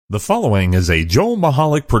The following is a Joel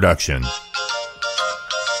Michalec production.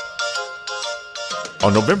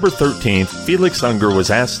 On November 13th, Felix Unger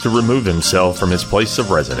was asked to remove himself from his place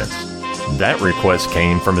of residence. That request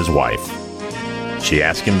came from his wife. She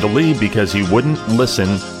asked him to leave because he wouldn't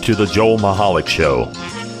listen to the Joel Michalec Show.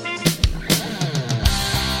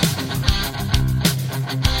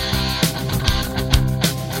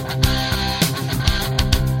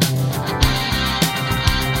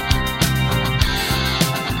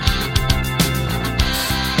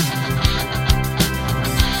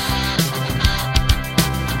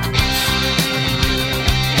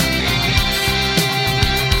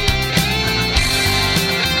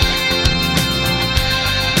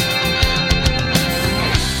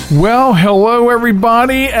 Well, hello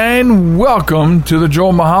everybody, and welcome to the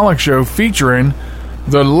Joel Michalec Show featuring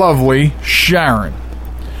the lovely Sharon.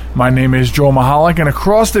 My name is Joel Michalec, and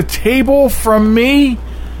across the table from me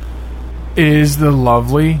is the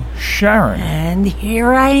lovely Sharon. And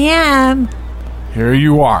here I am. Here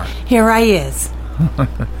you are. Here I is.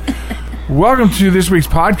 Welcome to this week's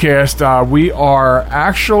podcast. We are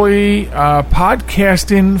actually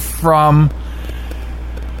podcasting from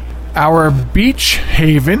our beach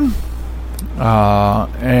haven,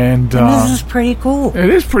 and this is pretty cool. It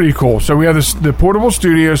is pretty cool. So we have the portable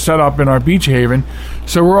studio set up in our beach haven.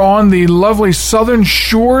 So we're on the lovely southern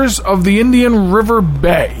shores of the Indian River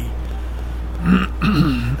Bay,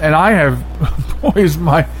 and I have, boys,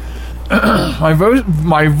 my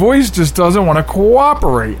voice just doesn't want to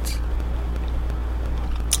cooperate.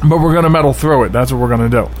 But we're going to metal through it. That's what we're going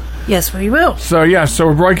to do. Yes, we will. So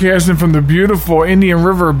we're broadcasting from the beautiful Indian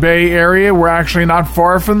River Bay area. We're actually not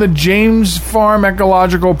far from the James Farm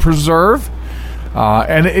Ecological Preserve,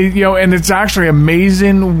 and it's actually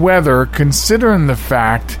amazing weather considering the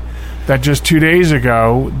fact that just 2 days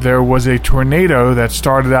ago there was a tornado that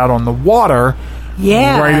started out on the water.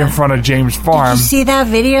 Yeah. Right in front of James Farm. Did you see that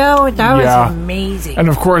video? That was amazing. And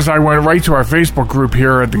of course, I went right to our Facebook group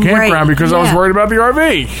here at the campground because I was worried about the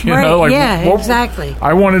RV. Exactly.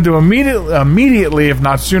 I wanted to immediately, if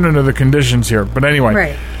not sooner, know the conditions here. But anyway.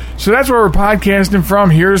 Right. So that's where we're podcasting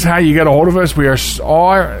from. Here's how you get a hold of us. We are,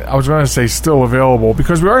 I was going to say still available,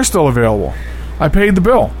 because we are still available. I paid the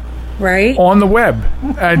bill. Right. On the web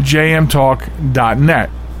at jmtalk.net.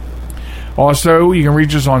 Also, you can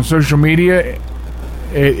reach us on social media.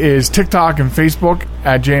 It is TikTok and Facebook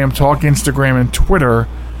at JM Talk, Instagram and Twitter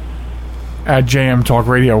at JM Talk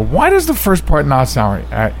Radio. Why does the first part not sound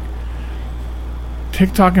right? At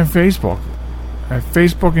TikTok and Facebook. At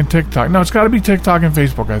Facebook and TikTok. No, it's got to be TikTok and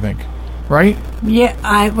Facebook, I think. Right? Yeah,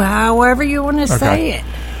 however you want to say it.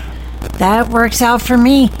 That works out for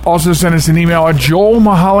me. Also send us an email at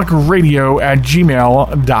joelmichalecradio at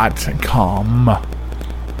gmail.com.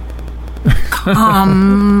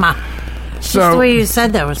 Just the way you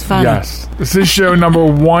said that was funny. Yes. This is show number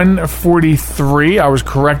 143. I was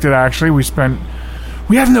corrected, actually. We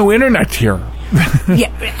have no internet here. Yeah,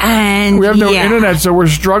 and we have no internet, so we're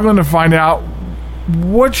struggling to find out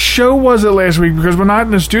what show was it last week, because we're not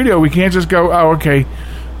in the studio. We can't just go, oh, okay,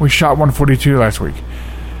 we shot 142 last week.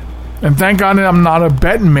 And thank God I'm not a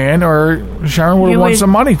betting man, or Sharon would have won some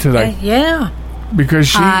money today. Yeah. Because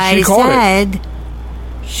she called it.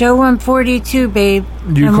 Show 142, babe.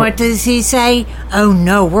 And what does he say? Oh,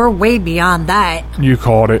 no, we're way beyond that. You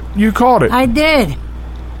called it. I did.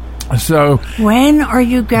 So, when are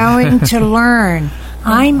you going to learn?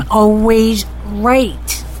 I'm always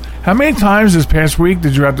right. How many times this past week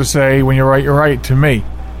did you have to say, when you're right to me?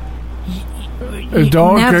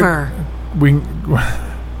 Never.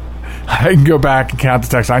 I can go back and count the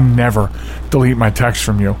text. I never delete my text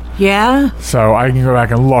from you. Yeah? So I can go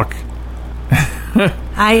back and look.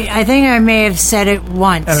 I think I may have said it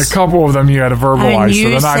once. And a couple of them you had to verbalize, and you so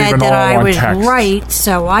they're not even all on I was text. Right,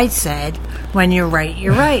 so I said, when you're right,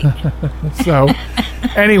 you're right. So,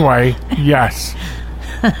 anyway, yes.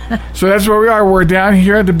 So that's where we are. We're down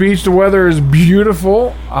here at the beach. The weather is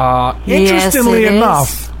beautiful. Interestingly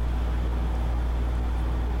enough,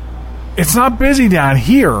 it's not busy down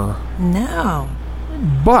here. No.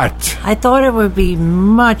 But I thought it would be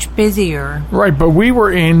much busier. Right, but we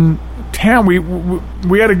were in town.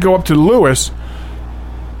 We had to go up to Lewis.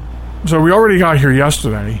 So we already got here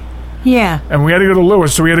yesterday. Yeah. And we had to go to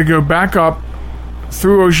Lewis, so we had to go back up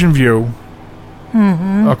through Ocean View,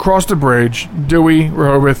 across the bridge, Dewey,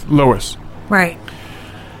 Rehoboth, Lewis. Right.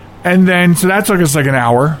 And then, so that took us like an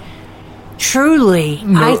hour. Truly.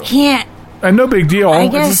 I can't. And no big deal.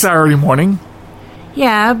 It's a Saturday morning.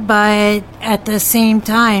 Yeah, but at the same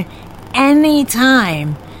time, any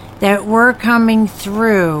time that we're coming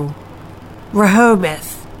through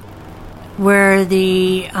Rehoboth, where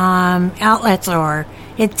the outlets are,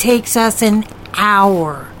 it takes us an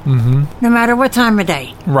hour. Mm-hmm. No matter what time of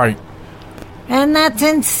day. Right. And that's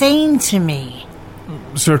insane to me.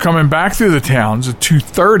 So coming back through the towns at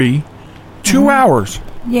 2:30, 2 hours.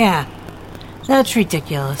 Yeah. That's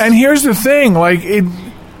ridiculous. And here's the thing,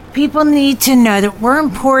 people need to know that we're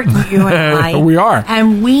important, you and I. We are.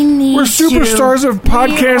 And we're superstars of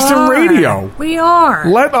podcast and radio. We are.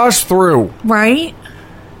 Let us through. Right?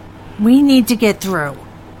 We need to get through.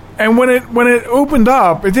 And when it opened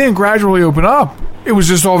up, it didn't gradually open up. It was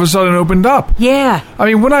just all of a sudden opened up. Yeah. I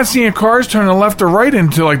mean, we're not seeing cars turning left or right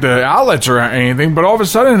into the outlets or anything, but all of a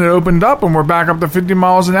sudden it opened up and we're back up to 50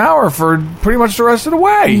 miles an hour for pretty much the rest of the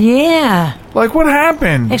way. Yeah. What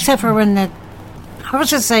happened? Except for when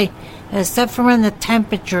except for when the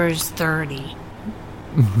temperature is 30.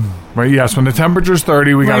 Mm-hmm. Right, yes, when the temperature is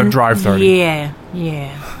 30, we got to drive 30.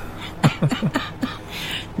 Yeah.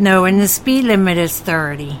 No, when the speed limit is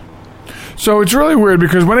 30. So it's really weird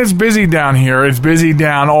because when it's busy down here, it's busy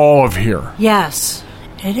down all of here. Yes,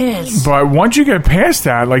 it is. But once you get past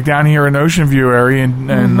that, like down here in Ocean View area,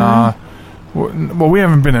 well, we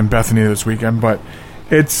haven't been in Bethany this weekend, but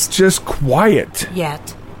it's just quiet.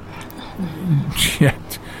 Yet.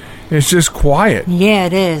 It's just quiet. Yeah,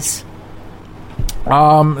 it is.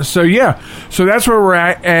 So that's where we're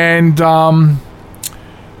at, and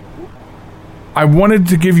I wanted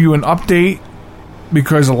to give you an update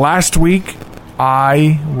because last week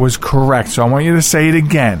I was correct. So I want you to say it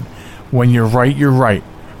again. When you're right, you're right.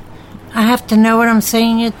 I have to know what I'm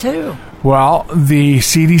saying it to. Well, the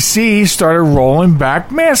CDC started rolling back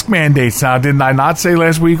mask mandates. Now, didn't I not say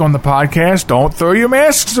last week on the podcast, don't throw your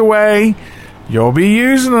masks away? You'll be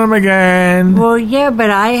using them again. Well, yeah, but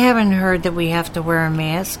I haven't heard that we have to wear a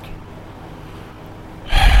mask.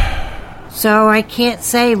 So I can't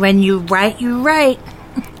say when you right, you right.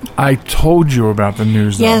 I told you about the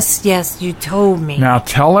news, though. Yes, you told me. Now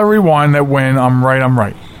tell everyone that when I'm right, I'm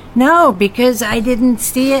right. No, because I didn't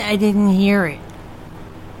see it, I didn't hear it.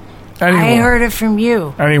 Anyway, I heard it from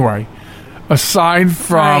you. Anyway, aside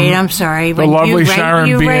from right, I'm sorry. The lovely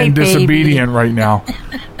Sharon being disobedient right now.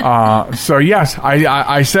 So yes,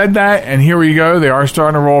 I said that, and here we go. They are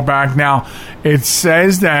starting to roll back. Now, it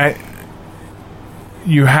says that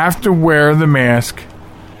you have to wear the mask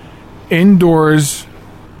indoors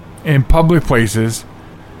in public places,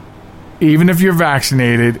 even if you're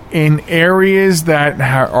vaccinated, in areas that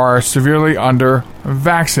are severely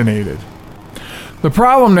under-vaccinated. The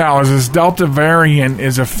problem now is this Delta variant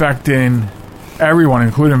is affecting everyone,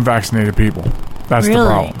 including vaccinated people. That's really? The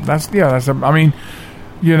problem.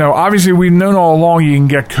 Obviously we've known all along you can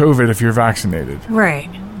get COVID if you're vaccinated. Right.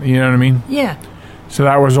 You know what I mean? Yeah. So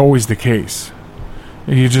that was always the case.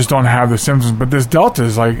 You just don't have the symptoms. But this Delta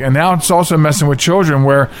is and now it's also messing with children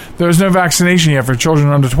where there's no vaccination yet for children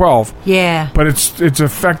under 12. Yeah. But it's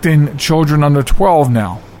affecting children under 12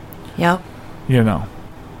 now. Yep.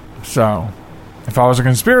 So if I was a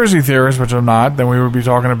conspiracy theorist, which I'm not, then we would be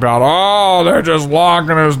talking about, they're just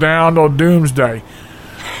locking us down till doomsday.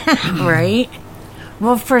 Right.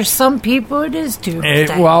 Well, for some people it is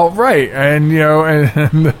doomsday. Right. And,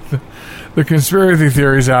 and the conspiracy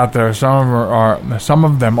theories out there, some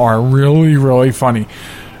of them are really, really funny.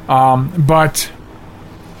 But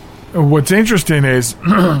what's interesting is,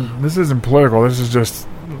 this isn't political, this is just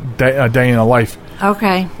a day in the life.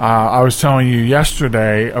 Okay. I was telling you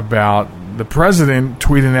yesterday about the president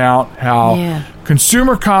tweeting out how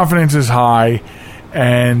consumer confidence is high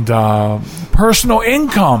and personal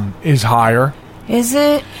income is higher. Is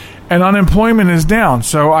it? And unemployment is down.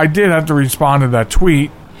 So I did have to respond to that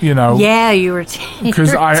tweet. Yeah, you were.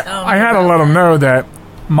 Because I had to let them know that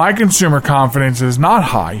my consumer confidence is not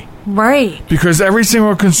high. Right. Because every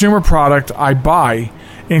single consumer product I buy,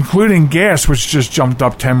 including gas, which just jumped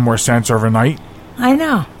up 10 more cents overnight. I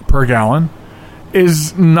know. Per gallon,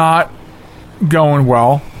 is not going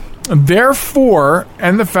well. Therefore,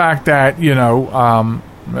 and the fact that,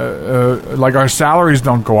 our salaries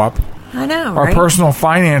don't go up. I know, Our right? personal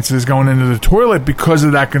finances going into the toilet because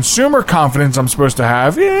of that consumer confidence I'm supposed to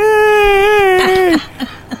have. Yay!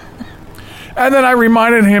 And then I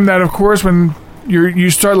reminded him that, of course, when you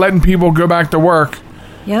start letting people go back to work,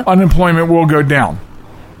 unemployment will go down.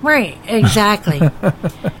 Right, exactly.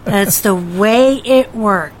 That's the way it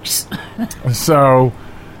works. So,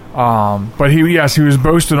 but he was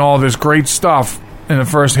boasting all this great stuff in the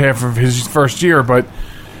first half of his first year, but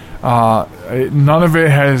none of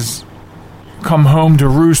it has come home to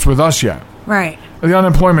roost with us yet. Right. The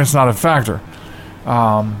unemployment's not a factor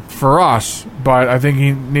for us, but I think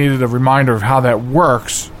he needed a reminder of how that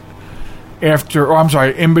works during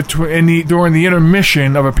the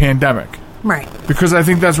intermission of a pandemic. Right. Because I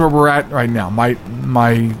think that's where we're at right now. My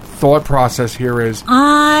thought process here is...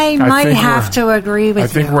 I might have to agree with you. I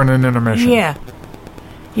think we're in an intermission. Yeah.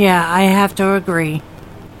 Yeah, I have to agree.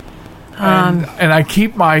 And I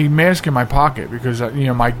keep my mask in my pocket because,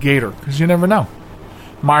 my gator. Because you never know.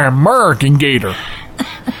 My American gator.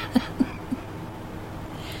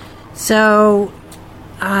 So,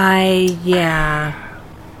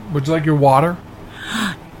 Would you like your water?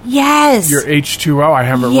 Yes. Your H2O. I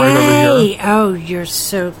have it right over here. Oh, you're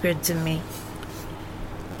so good to me.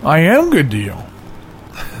 I am good to you.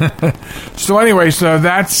 So anyway,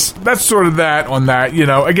 that's sort of that on that.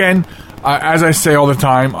 Again, as I say all the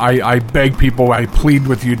time, I beg people, I plead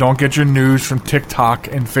with you, don't get your news from TikTok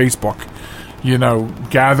and Facebook.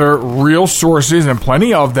 Gather real sources, and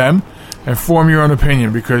plenty of them, and form your own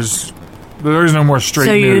opinion, because there is no more straight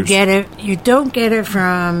news. So you don't get it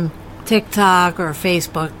from TikTok or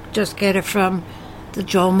Facebook, just get it from the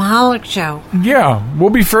Joel Michalec Show. Yeah, we'll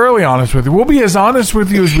be fairly honest with you. We'll be as honest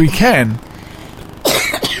with you as we can.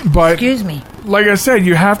 But excuse me. Like I said,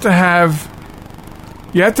 you have to have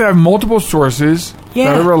multiple sources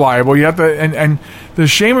that are reliable. You have to, and the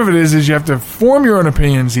shame of it is you have to form your own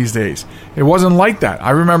opinions these days. It wasn't like that. I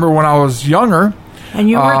remember when I was younger. And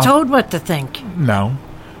you were told what to think. No.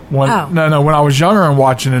 When I was younger and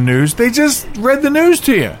watching the news, they just read the news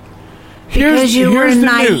to you. Because you were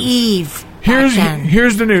naive. Here's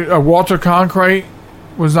the news. Walter Cronkite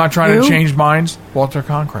was not trying to change minds. Walter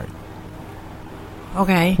Cronkite.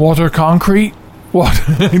 Okay. Walter Concrete? What?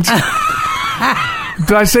 Did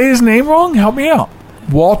I say his name wrong? Help me out.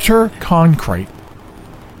 Walter Concrete.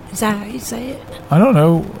 Is that how you say it? I don't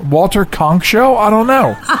know. Walter Conk Show? I don't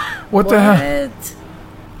know. What the hell?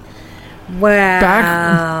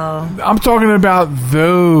 Wow. I'm talking about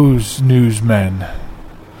those newsmen.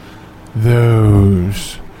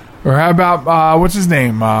 Those. Or how about, what's his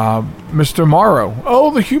name? Mr. Morrow.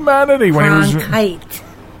 Oh, the humanity. Cronkite.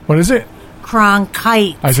 What is it?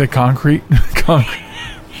 Cronkite. I said concrete.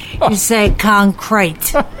 You say concrete.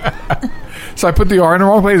 So I put the R in the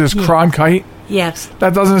wrong place. It's Cronkite. Yes.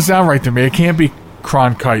 That doesn't sound right to me. It can't be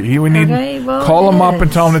Cronkite. He would need call him up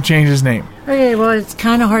and tell him to change his name. Okay, well, it's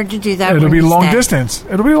kind of hard to do that. It'll be long distance.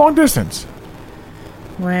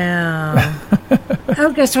 Wow.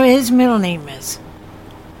 Oh, guess what his middle name is?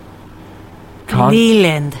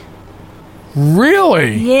 Leland.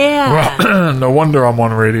 Really? Yeah. Well, no wonder I'm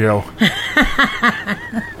on radio.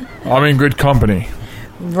 I'm in good company.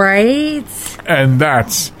 Right? And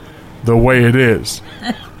that's the way it is.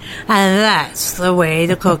 And that's the way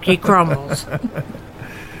the cookie crumbles.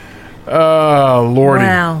 Lordy.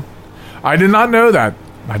 Wow. I did not know that.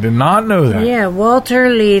 Yeah, Walter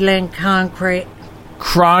Leland Cronkite.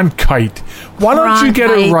 Why don't you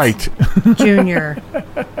get it right? Junior.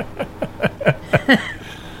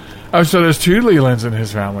 Oh, so there's two Lelands in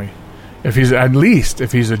his family. If he's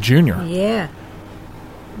a junior. Yeah.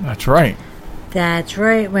 That's right. That's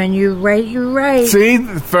right. When you write, you right. See,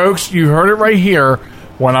 folks, you heard it right here.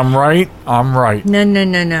 When I'm right, I'm right.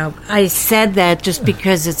 No. I said that just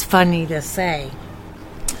because it's funny to say.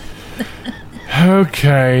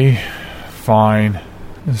 Okay. Fine.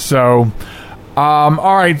 So,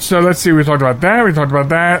 all right. So let's see. We talked about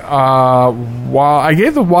that. While I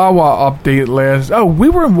gave the Wawa update last. Oh, we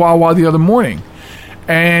were in Wawa the other morning.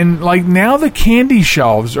 And, now the candy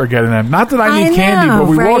shelves are getting them. Not that I need candy, but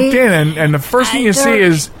we walked in, and the first thing you see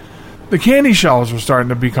is the candy shelves were starting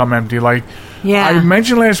to become empty. Yeah. I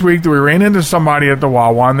mentioned last week that we ran into somebody at the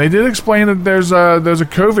Wawa, and they did explain that there's a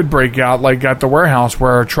COVID breakout, at the warehouse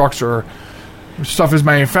where stuff is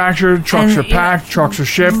manufactured, trucks are packed, trucks are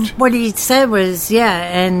shipped. What he said was,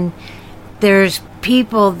 and there's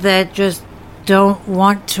people that just don't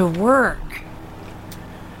want to work.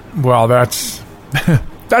 Well, that's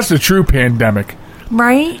the true pandemic.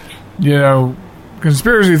 Right?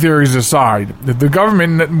 Conspiracy theories aside, the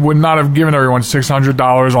government would not have given everyone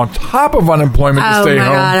 $600 on top of unemployment to stay home.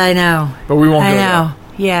 Oh, my God, I know. But we won't go there.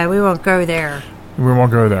 Yeah, we won't go there. We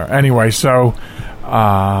won't go there. Anyway, so,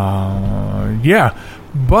 yeah.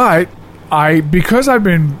 But because I've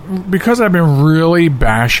been really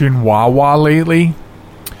bashing Wawa lately,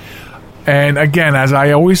 and again, as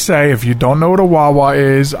I always say, if you don't know what a Wawa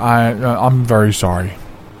is, I'm very sorry.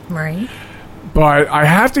 Right. But I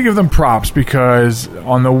have to give them props because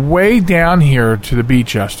on the way down here to the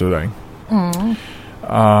beach yesterday,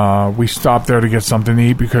 we stopped there to get something to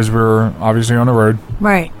eat because we're obviously on the road.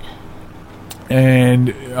 Right. And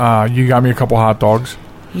you got me a couple hot dogs.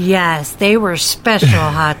 Yes, they were special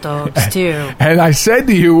hot dogs, too. And I said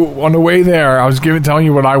to you on the way there, I was telling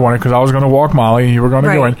you what I wanted because I was going to walk Molly and you were going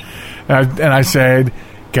to go in. And I said,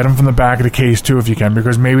 get them from the back of the case too if you can,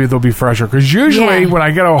 because maybe they'll be fresher. Because usually when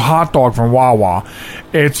I get a hot dog from Wawa,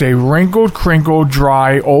 it's a wrinkled, crinkled,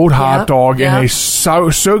 dry old hot dog in a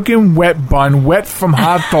soaking wet bun, wet from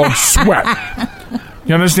hot dog sweat.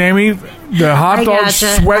 You understand me? The hot dog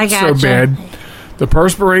sweats so bad, the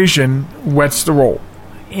perspiration wets the roll.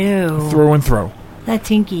 Ew. Through and through. That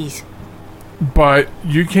Tinkies. But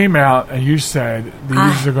you came out and you said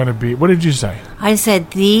these are going to be... What did you say? I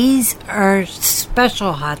said these are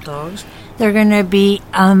special hot dogs. They're going to be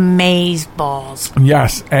amaze balls.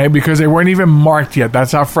 Yes, and because they weren't even marked yet.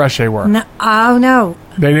 That's how fresh they were. No, oh, no.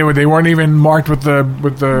 They weren't even marked with the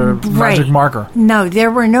magic marker. No,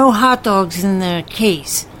 there were no hot dogs in the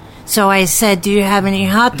case. So I said, do you have any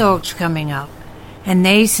hot dogs coming up? And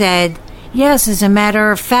they said, yes, as a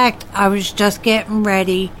matter of fact, I was just getting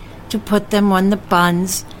ready to put them on the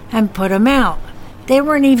buns and put them out. They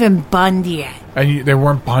weren't even bunned yet. And they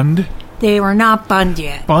weren't bunned? They were not bunned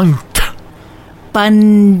yet. Bunned.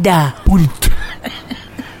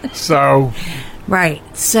 So... Right.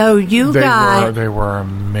 So they were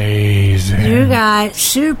amazing. You got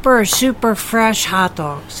super, super fresh hot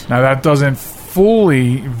dogs. Now, that doesn't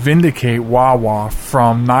fully vindicate Wawa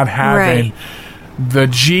from not having the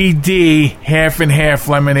GD half and half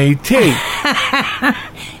lemonade tea.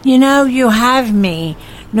 You know, you have me.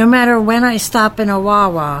 No matter when I stop in a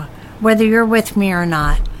Wawa, whether you're with me or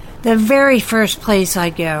not, the very first place I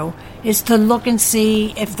go is to look and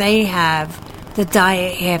see if they have the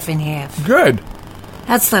diet half and half. Good.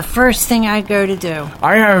 That's the first thing I go to do.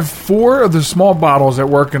 I have 4 of the small bottles that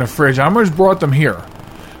work in the fridge. I almost brought them here.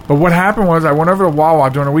 But what happened was I went over to Wawa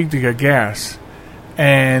during the week to get gas,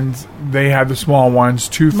 and they had the small ones,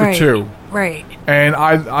 2 for $2. Right. And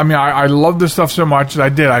I love this stuff so much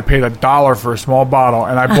that I paid $1 for a small bottle,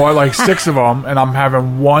 and I bought like 6 of them, and I'm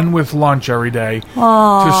having one with lunch every day to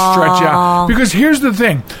stretch out. Because here's the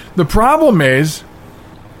thing. The problem is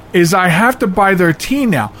I have to buy their tea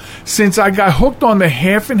now. Since I got hooked on the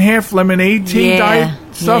half and half lemonade tea diet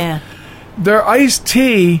stuff, their iced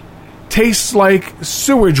tea tastes like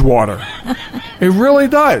sewage water. It really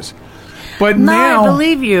does. But now, I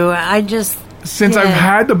believe you. Since I've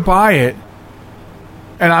had to buy it,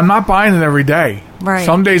 and I'm not buying it every day. Right.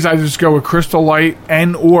 Some days I just go with Crystal Light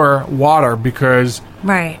and or water because...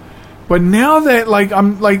 Right. But now that,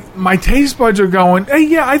 my taste buds are going, hey,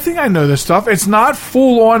 yeah, I think I know this stuff. It's not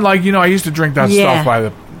full on, I used to drink that stuff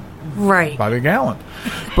by the gallon.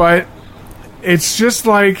 But it's just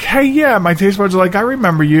like, hey, yeah, my taste buds are like, I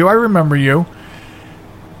remember you.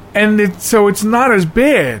 And so it's not as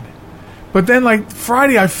bad. But then,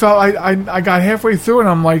 Friday, I felt, I got halfway through, and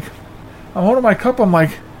I'm like, I'm holding my cup, I'm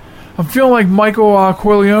like, I'm feeling like Michael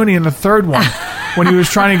Corleone in the third one. When he was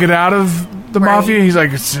trying to get out of the mafia, he's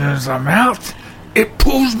like, as soon as I'm out, it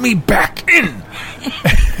pulls me back in.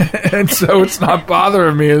 And so it's not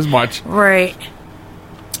bothering me as much. Right.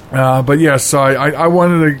 But yes, so I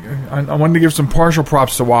wanted to give some partial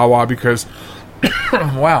props to Wawa because,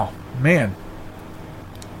 wow, man.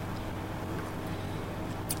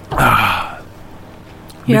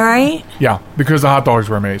 You all right? Yeah, because the hot dogs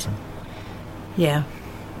were amazing. Yeah,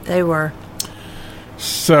 they were.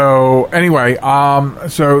 So anyway,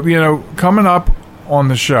 coming up on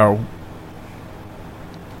the show,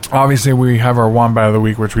 obviously we have our Wombat of the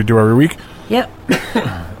Week, which we do every week. Yep.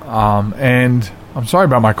 And I'm sorry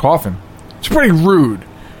about my coughing. It's pretty rude.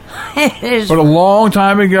 It is. But a long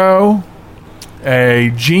time ago,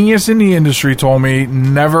 a genius in the industry told me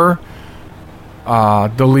never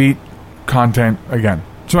delete content again.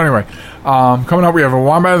 So anyway, coming up, we have a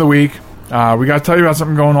Wombat of the Week. We got to tell you about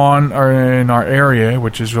something going on in our area,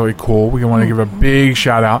 which is really cool. We want to give a big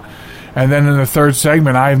shout out. And then in the third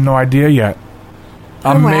segment, I have no idea yet.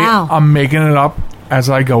 I'm making it up as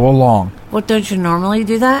I go along. Well, don't you normally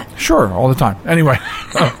do that? Sure, all the time. Anyway,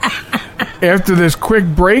 after this quick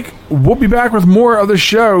break, we'll be back with more of the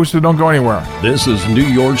show, so don't go anywhere. This is New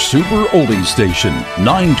York's Super Oldies Station,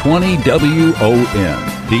 920 WON,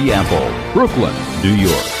 The Apple, Brooklyn, New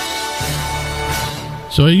York.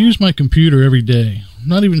 So I use my computer every day. I'm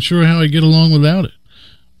not even sure how I get along without it.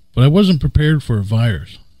 But I wasn't prepared for a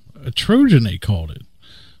virus. A Trojan, they called it.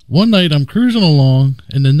 One night I'm cruising along,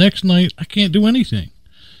 and the next night I can't do anything.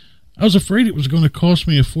 I was afraid it was going to cost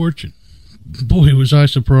me a fortune. Boy, was I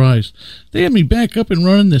surprised. They had me back up and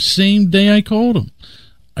running the same day I called them.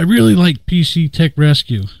 I really like PC Tech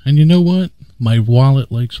Rescue, and you know what? My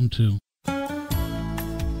wallet likes them too.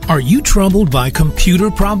 Are you troubled by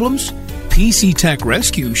computer problems? PC Tech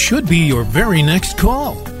Rescue should be your very next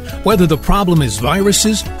call. Whether the problem is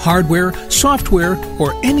viruses, hardware, software,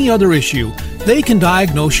 or any other issue, they can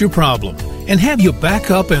diagnose your problem and have you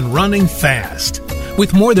back up and running fast.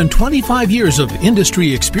 With more than 25 years of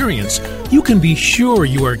industry experience, you can be sure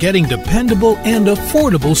you are getting dependable and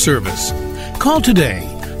affordable service. Call today,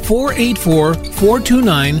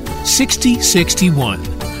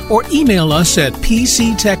 484-429-6061, or email us at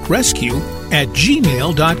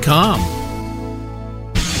pctechrescue@gmail.com.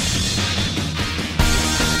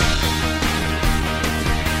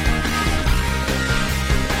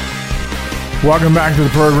 Welcome back to the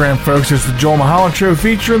program, folks. It's the Joel Michalec Show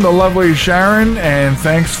featuring the lovely Sharon, and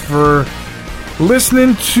thanks for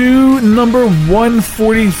listening to number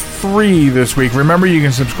 143 this week. Remember, you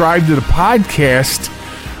can subscribe to the podcast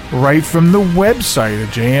right from the website at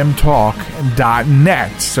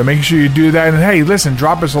jmtalk.net. So make sure you do that. And hey, listen,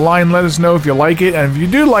 drop us a line. Let us know if you like it. And if you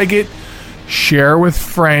do like it, share with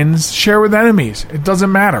friends, share with enemies. It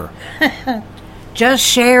doesn't matter. Just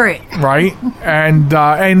share it. Right? And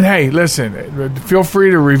hey, listen, feel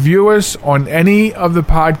free to review us on any of the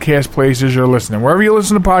podcast places you're listening. Wherever you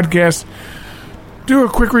listen to podcasts, do a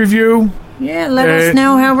quick review. Yeah, let us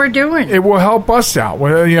know how we're doing. It will help us out.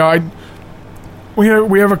 Well, you know, we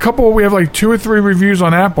have a couple. We have like 2 or 3 reviews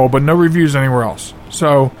on Apple, but no reviews anywhere else.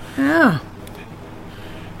 So,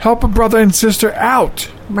 help a brother and sister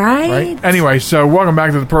out. Right. Anyway, so welcome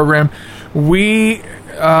back to the program. We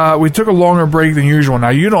took a longer break than usual. Now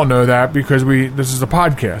you don't know that because this is a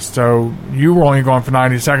podcast, so you were only going for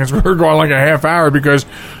 90 seconds. We were going like a half hour because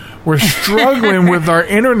we're struggling with our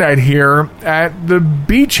internet here at the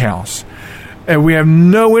beach house. And we have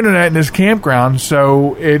no internet in this campground,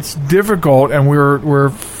 so it's difficult, and we're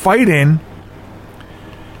fighting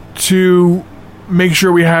to make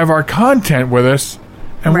sure we have our content with us.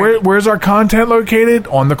 And where's our content located?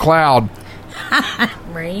 On the cloud.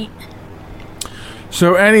 Right.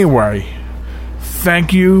 So anyway,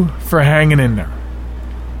 thank you for hanging in there.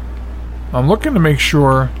 I'm looking to make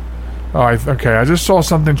sure. I just saw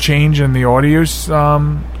something change in the audio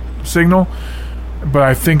signal. But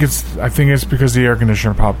I think it's because the air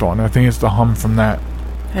conditioner popped on. I think it's the hum from that.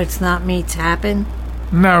 It's not me tapping?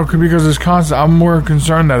 No, because it's constant. I'm more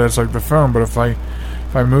concerned that it's like the phone. But if I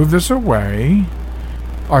move this away,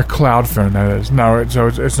 our cloud phone, that is. No,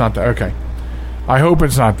 it's not that. Okay. I hope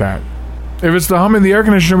it's not that. If it's the hum in the air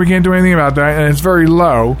conditioner, we can't do anything about that, and it's very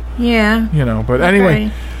low. Yeah. You know. But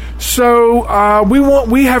anyway. So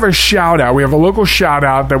we have a shout out. We have a local shout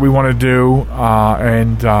out that we want to do,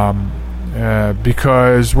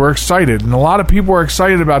 because we're excited, and a lot of people are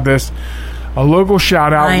excited about this. A local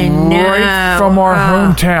shout out right from our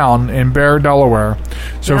hometown in Bear, Delaware.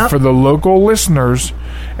 So for the local listeners,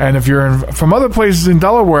 and if you're from other places in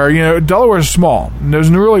Delaware, you know, Delaware is small. There's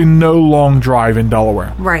really no long drive in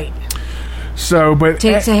Delaware. Right. So, but it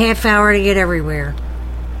takes a half hour to get everywhere.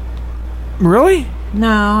 Really? No,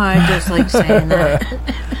 I just like saying that.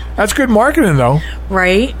 That's good marketing, though.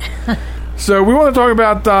 Right. So we want to talk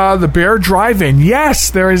about the Bear Drive-In. Yes,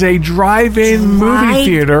 there is a drive-in movie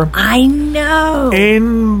theater. I know.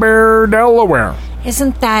 In Bear, Delaware.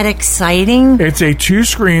 Isn't that exciting? It's a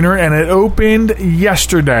 2-screener, and it opened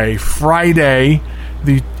yesterday, Friday,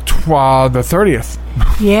 the 30th.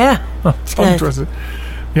 Yeah.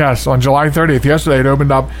 Yes, on July 30th. Yesterday it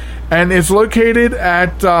opened up. And it's located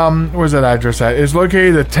at, where's that address at? It's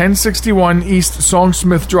located at 1061 East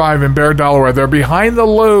Songsmith Drive in Bear, Delaware. They're behind the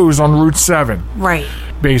Lowe's on Route 7. Right.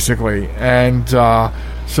 Basically. And so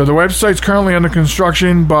the website's currently under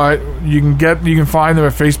construction, but you can find them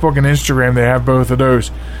at Facebook and Instagram. They have both of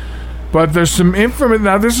those. But there's some information.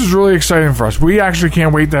 Now, this is really exciting for us. We actually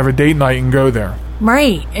can't wait to have a date night and go there.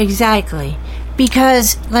 Right, exactly.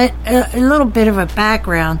 Because, a little bit of a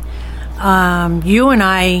background, you and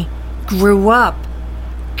I grew up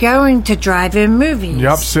going to drive-in movies.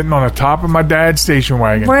 Yep, sitting on the top of my dad's station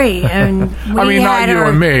wagon. Right, and I mean, not you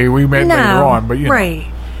and me. We met later on, but you know. Right,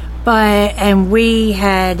 and we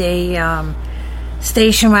had a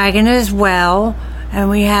station wagon as well, and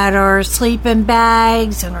we had our sleeping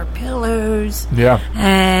bags and our pillows. Yeah,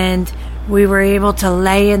 and we were able to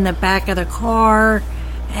lay in the back of the car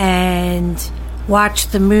and watch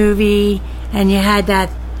the movie, and you had that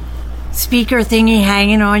speaker thingy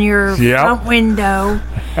hanging on your front window.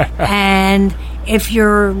 And if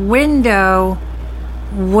your window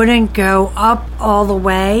wouldn't go up all the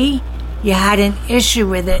way, you had an issue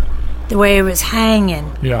with it the way it was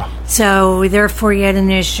hanging. Yeah. So therefore you had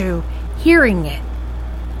an issue hearing it.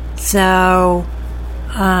 So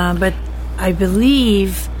but I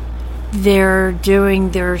believe they're doing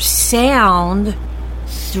their sound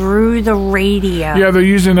through the radio. Yeah, they're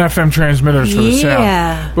using FM transmitters for the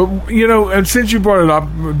sound. But, you know, and since you brought it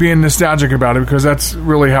up, being nostalgic about it, because that's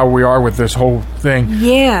really how we are with this whole thing.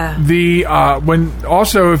 Yeah. When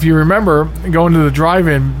also, if you remember, going to the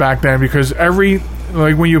drive-in back then, because every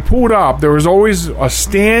like when you pulled up, there was always a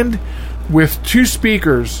stand with 2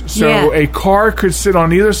 speakers, so a car could sit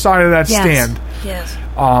on either side of that stand. Yes.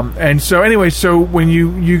 And so anyway, so when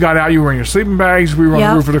you got out, you were in your sleeping bags. We were on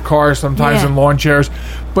the roof of the car, sometimes in lawn chairs,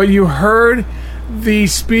 but you heard the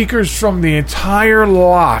speakers from the entire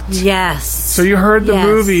lot. Yes. So you heard the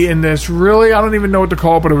movie in this really, I don't even know what to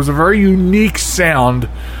call it, but it was a very unique sound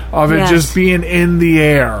of it just being in the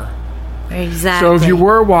air. Exactly. So if you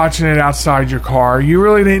were watching it outside your car, you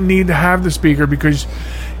really didn't need to have the speaker, because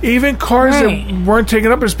even cars that weren't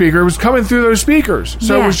taking up a speaker, it was coming through those speakers.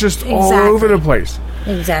 So it was just all over the place.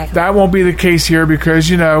 Exactly. That won't be the case here, because,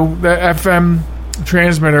 the FM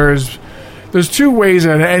transmitter is... There's 2 ways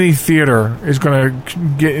that any theater is going to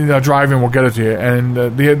get drive-in will get it to you, and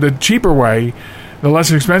the cheaper way, the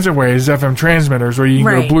less expensive way, is FM transmitters, where you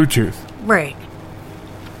can go Bluetooth. Right.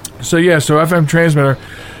 So so FM transmitter.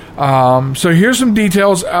 So here's some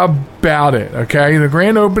details about it. Okay, the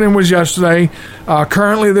grand opening was yesterday.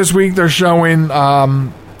 Currently this week they're showing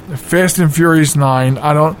Fast and Furious 9.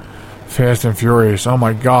 Fast and Furious. Oh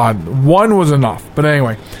my God, 1 was enough. But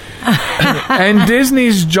anyway. And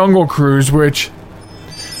Disney's Jungle Cruise, which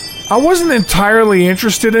I wasn't entirely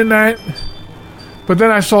interested in that, but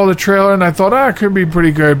then I saw the trailer and I thought, it could be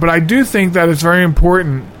pretty good. But I do think that it's very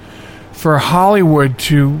important for Hollywood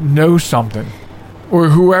to know something, or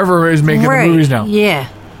whoever is making the movies now. Yeah.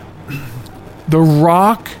 The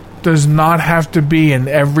Rock does not have to be in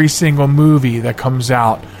every single movie that comes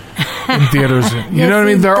out in theaters. You know what I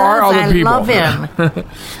mean? There are other people.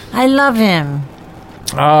 I love him.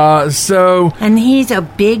 And he's a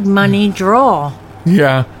big money draw.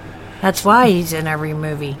 Yeah. That's why he's in every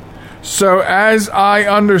movie. So as I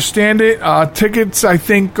understand it, tickets I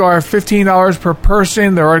think are $15 per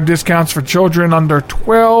person. There are discounts for children under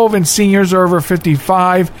 12 and seniors over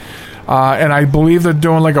 55. And I believe they're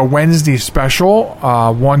doing like a Wednesday special,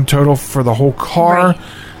 one total for the whole car,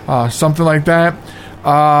 something like that.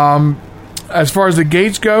 As far as the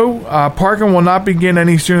gates go, parking will not begin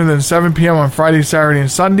any sooner than 7 p.m. on Friday, Saturday,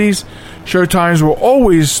 and Sundays. Showtimes will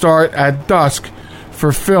always start at dusk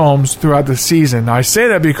for films throughout the season. Now, I say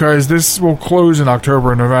that because this will close in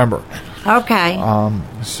October and November. Okay.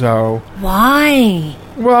 So... Why?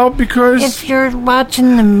 Well, because... If you're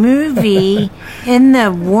watching the movie in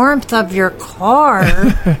the warmth of your car...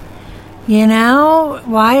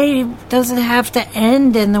 why does it have to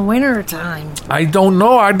end in the wintertime? I don't know.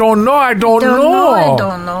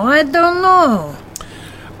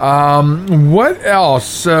 What else?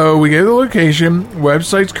 So we gave the location.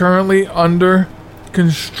 Website's currently under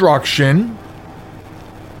construction.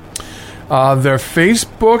 Their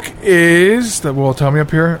Facebook is... Well, tell me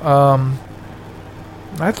up here.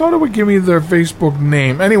 I thought it would give me their Facebook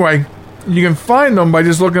name. Anyway, you can find them by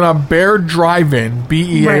just looking up Bear Drive-In,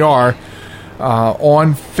 BEAR,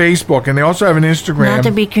 on Facebook. And they also have an Instagram. Not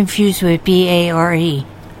to be confused with BARE,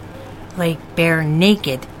 like Bare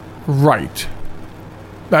Naked. Right.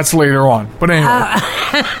 That's later on. But anyway.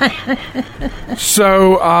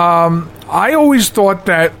 So, I always thought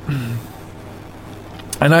that,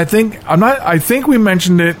 and I think we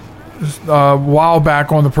mentioned it a while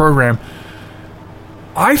back on the program.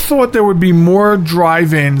 I thought there would be more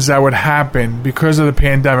drive-ins that would happen because of the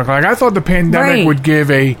pandemic. Like, I thought the pandemic would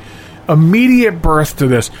give a immediate birth to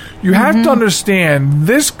this. You have to understand,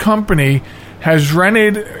 this company is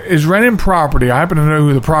renting property. I happen to know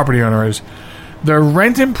who the property owner is. They're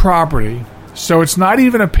renting property, so it's not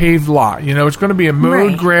even a paved lot. It's going to be a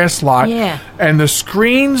mowed grass lot. Yeah. And the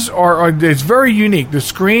screens it's very unique. The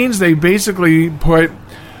screens, they basically put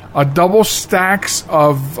a double stacks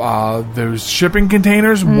of those shipping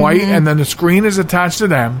containers, white, and then the screen is attached to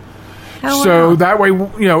them. Oh, so wow. that way,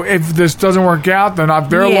 if this doesn't work out, they're not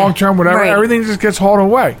there long term, whatever, everything just gets hauled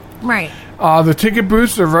away. Right. The ticket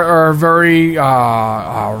booths are very,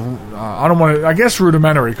 I don't want to, I guess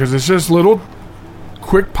rudimentary, because it's just little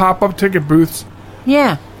quick pop-up ticket booths.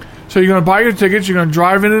 Yeah. So you're going to buy your tickets, you're going to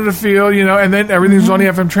drive into the field, and then everything's on the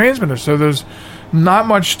FM transmitter. So there's not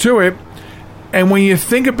much to it. And when you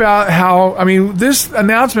think about how, this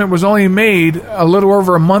announcement was only made a little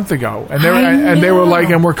over a month ago, and they were like,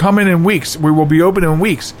 and we're coming in weeks. We will be open in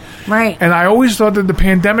weeks. Right. And I always thought that the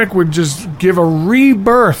pandemic would just give a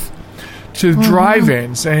rebirth to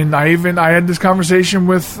drive-ins. And I had this conversation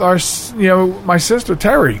with my sister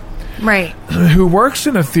Terry, right, who works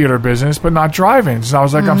in the theater business but not drive-ins. And I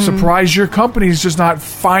was like, I'm surprised your company's just not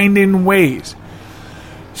finding ways.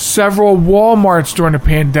 Several Walmarts during the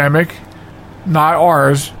pandemic. Not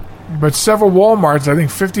ours, but several Walmarts, I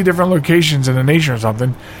think 50 different locations in the nation or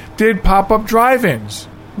something, did pop-up drive-ins.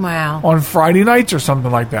 Wow. On Friday nights or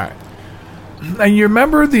something like that. And you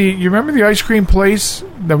remember the ice cream place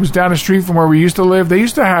that was down the street from where we used to live? They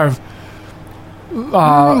used to have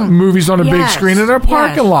movies on a big screen in their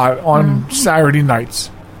parking lot on Saturday nights.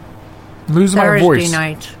 Losing my voice.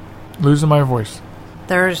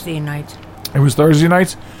 Thursday nights. It was Thursday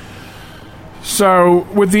nights. So,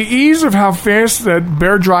 with the ease of how fast that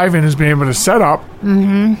Bear Drive-In has been able to set up,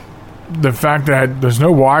 the fact that there's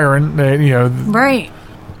no wiring, right.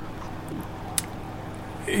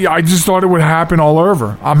 I just thought it would happen all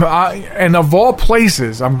over. And of all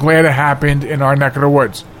places, I'm glad it happened in our neck of the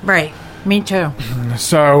woods. Right. Me too.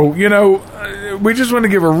 So, we just want to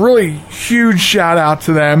give a really huge shout out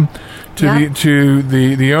to them, to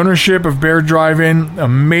the ownership of Bear Drive-In.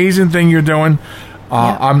 Amazing thing you're doing.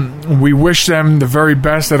 We wish them the very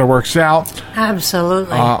best, that it works out.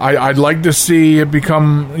 Absolutely. I'd like to see it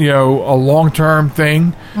become, a long-term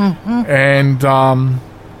thing. And I'm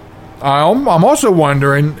also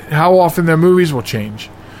wondering how often their movies will change.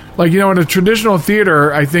 Like, in a traditional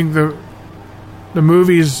theater, I think the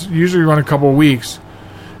movies usually run a couple of weeks.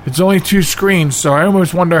 It's only 2 screens, so I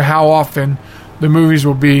almost wonder how often the movies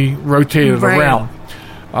will be rotated around.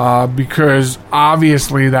 Because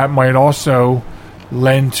obviously that might also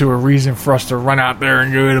lend to a reason for us to run out there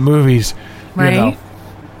and go to the movies. Right.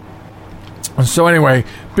 And so anyway,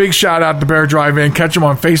 big shout out to Bear Drive-In. Catch them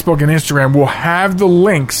on Facebook and Instagram. We'll have the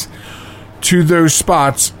links to those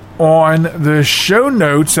spots on the show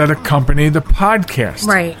notes that accompany the podcast.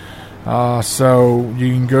 Right. So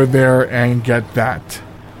you can go there and get that.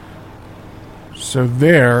 So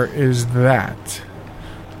there is that.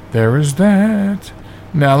 There is that.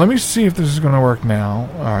 Now, let me see if this is going to work now.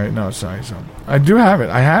 All right, no, sorry. So I do have it.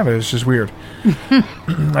 I have it. It's just weird.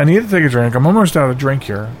 I need to take a drink. I'm almost out of drink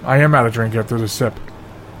here. I am out of drink after this sip.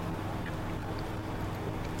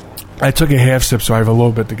 I took a half sip, so I have a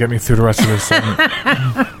little bit to get me through the rest of this segment.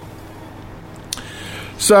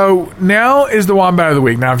 So now is the Wombat of the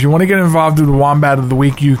Week. Now, if you want to get involved with the Wombat of the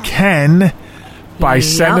Week, you can by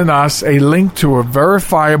sending us a link to a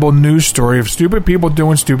verifiable news story of stupid people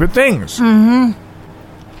doing stupid things.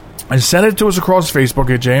 And send it to us across Facebook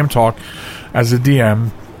at JM Talk as a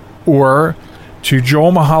DM or to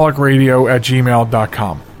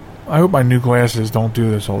joelmichalecradio@gmail.com. I hope my new glasses don't do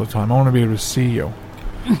this all the time. I want to be able to see you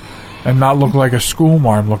and not look like a school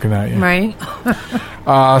marm looking at you. Right.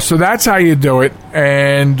 So that's how you do it,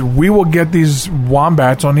 and we will get these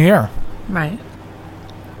wombats on the air. Right.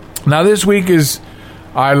 Now this week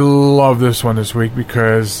I love this one this week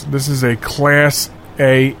because this is a Class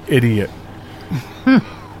A idiot.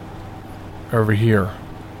 Over here.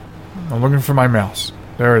 I'm looking for my mouse.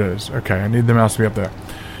 There it is. Okay, I need the mouse to be up there.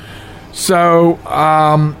 So,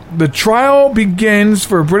 the trial begins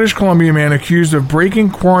for a British Columbia man accused of breaking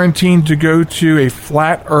quarantine to go to a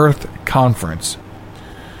flat Earth conference.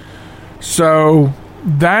 So,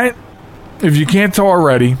 that, if you can't tell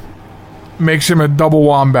already, makes him a double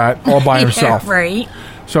wombat all by himself. Right.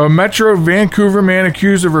 So, a Metro Vancouver man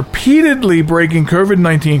accused of repeatedly breaking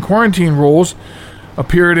COVID-19 quarantine rules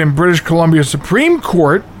appeared in British Columbia Supreme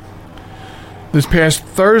Court this past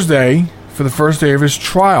Thursday for the first day of his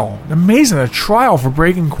trial. Amazing, a trial for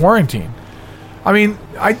breaking quarantine. I mean,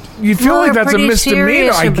 you feel like that's a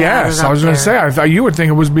misdemeanor, I guess. I was going to say, I thought you would think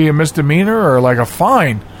it would be a misdemeanor or like a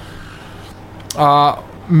fine.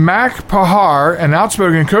 Mac Pahar, an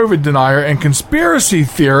outspoken COVID denier and conspiracy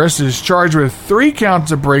theorist, is charged with 3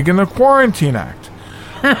 counts of breaking the Quarantine Act.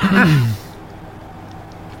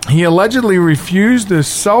 He allegedly refused to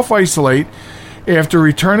self-isolate after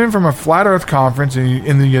returning from a Flat Earth conference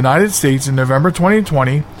in the United States in November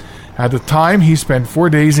 2020. At the time, he spent 4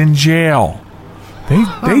 days in jail. They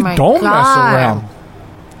don't mess around.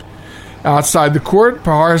 Outside the court,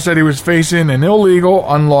 Pahar said he was facing an illegal,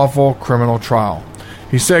 unlawful criminal trial.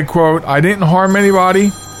 He said, quote, "I didn't harm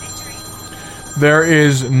anybody. There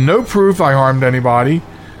is no proof I harmed anybody.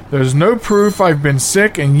 There's no proof I've been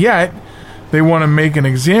sick, and yet they want to make an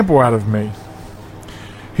example out of me."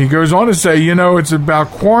 He goes on to say, it's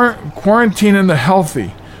about quarantining the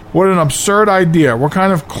healthy. What an absurd idea. What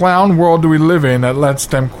kind of clown world do we live in that lets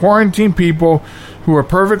them quarantine people who are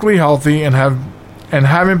perfectly healthy and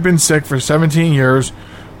haven't been sick for 17 years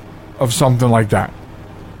of something like that?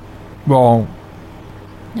 Well,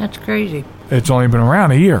 that's crazy. It's only been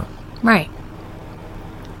around a year. Right.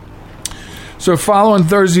 So following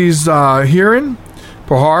Thursday's hearing,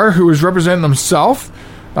 Pahar, who is representing himself,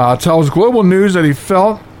 tells Global News that he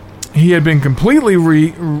felt he had been completely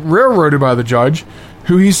railroaded by the judge,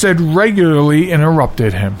 who he said regularly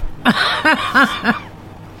interrupted him.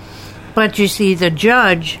 But you see, the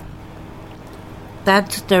judge,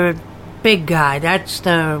 that's the big guy. That's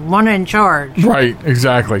the one in charge. Right,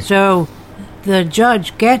 exactly. So the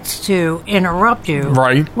judge gets to interrupt you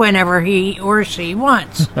Right. whenever he or she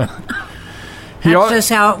wants. That's al- just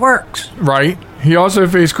how it works. Right. He also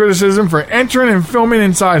faced criticism for entering and filming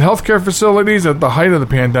inside healthcare facilities at the height of the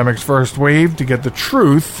pandemic's first wave to get the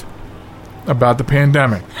truth about the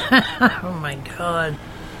pandemic. Oh, my God.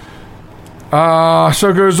 So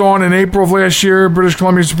it goes on. In April of last year, British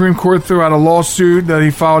Columbia Supreme Court threw out a lawsuit that he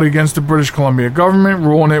filed against the British Columbia government,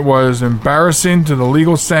 ruling it was embarrassing to the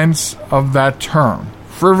legal sense of that term,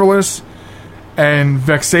 frivolous and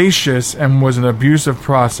vexatious, and was an abusive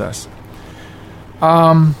process.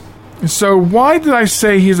 So why did I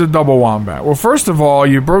say he's a double wombat? Well, first of all,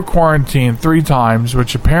 you broke quarantine 3 times,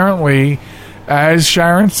 which apparently, as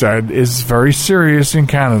Sharon said, is very serious in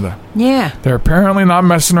Canada. Yeah. They're apparently not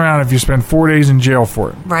messing around if you spend 4 days in jail for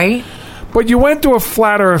it. Right? But you went to a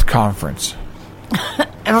flat earth conference.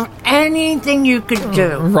 Anything you could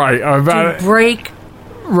do Right. to break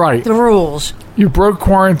Right. the rules. You broke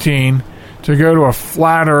quarantine to go to a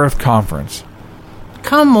flat earth conference.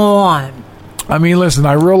 Come on. I mean, listen,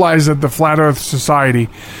 I realize that the Flat Earth Society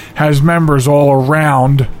has members all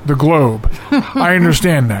around the globe. I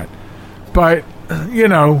understand that. But, you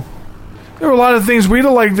know, there were a lot of things we'd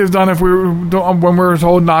have liked to have done if when we were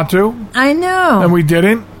told not to, I know. and we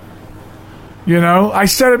didn't. You know, I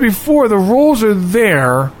said it before, the rules are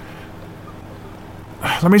there.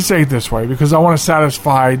 Let me say it this way, because I want to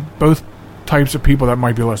satisfy both types of people that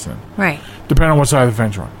might be listening, Right. depending on what side of the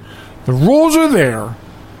fence you're on. The rules are there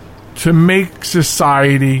to make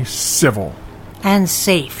society civil And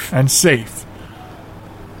safe. and safe.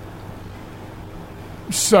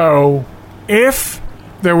 So, if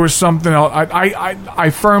there was something else, I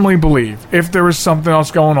firmly believe, if there was something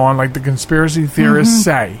else going on, like the conspiracy theorists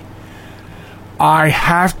say, I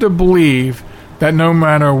have to believe that no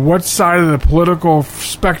matter what side of the political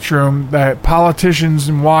spectrum that politicians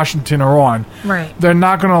in Washington are on, Right. they're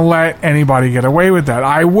not going to let anybody get away with that.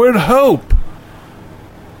 I would hope.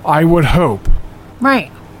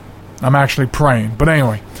 Right. I'm actually praying. But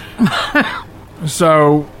anyway.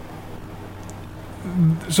 So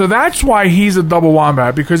that's why he's a double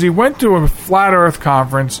wombat, because he went to a flat earth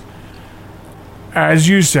conference, as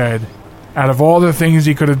you said, out of all the things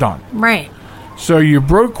he could have done. Right. So you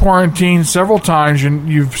broke quarantine several times, and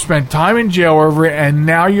you've spent time in jail over it, and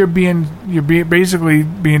now you're basically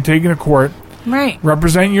being taken to court, Right.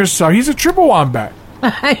 representing yourself. He's a triple wombat,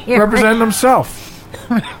 You're representing himself.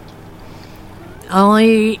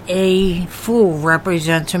 Only a fool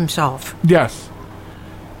represents himself. Yes.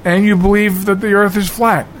 And you believe that the earth is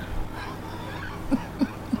flat.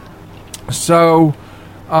 So,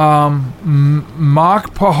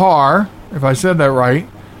 Mak Pahar, if I said that right,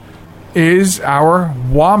 is our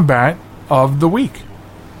wombat of the week.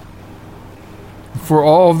 For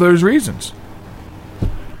all of those reasons.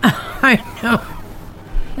 I know.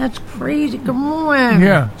 That's crazy. Come on.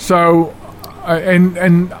 Yeah. So,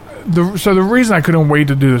 the reason I couldn't wait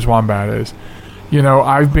to do this wombat is, you know,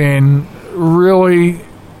 I've been really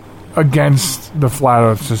against the Flat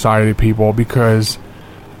Earth Society people, because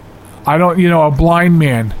I don't, you know, a blind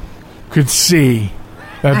man could see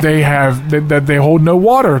that they have that they hold no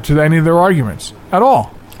water to any of their arguments at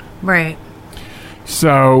all. Right.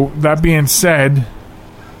 So that being said,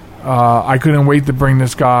 I couldn't wait to bring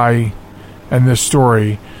this guy and this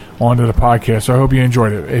story onto the podcast. So I hope you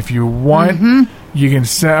enjoyed it. If you want, you can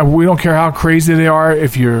send. We don't care how crazy they are.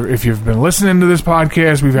 If you've been listening to this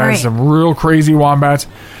podcast, we've had Right. some real crazy wombats.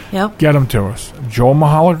 Yep. Get them to us.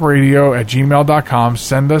 JoelMichalecRadio@gmail.com.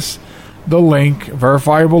 Send us the link,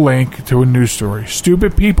 verifiable link to a news story.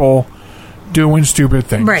 Stupid people doing stupid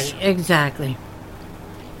things. Right. Exactly.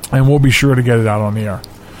 And we'll be sure to get it out on the air.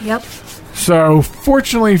 Yep. So,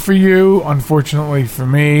 fortunately for you, unfortunately for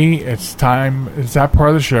me, it's time. It's that part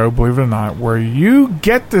of the show, believe it or not, where you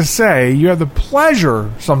get to say, you have the pleasure,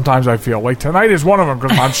 sometimes I feel, like tonight is one of them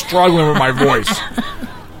because I'm struggling with my voice.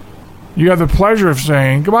 You have the pleasure of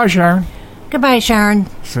saying, goodbye, Sharon. Goodbye, Sharon.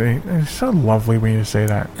 See, it's so lovely when you say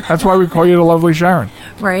that. That's why we call you the lovely Sharon.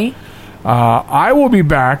 Right. I will be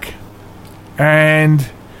back, and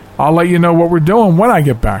I'll let you know what we're doing when I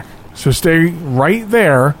get back. So stay right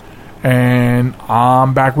there, and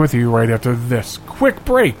I'm back with you right after this quick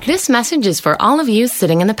break. This message is for all of you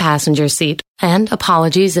sitting in the passenger seat. And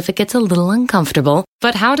apologies if it gets a little uncomfortable,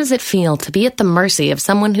 but how does it feel to be at the mercy of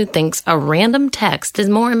someone who thinks a random text is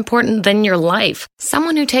more important than your life?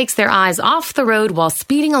 Someone who takes their eyes off the road while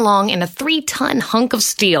speeding along in a 3-ton hunk of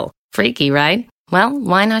steel. Freaky, right? Well,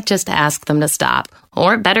 why not just ask them to stop?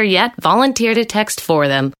 Or better yet, volunteer to text for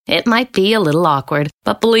them. It might be a little awkward,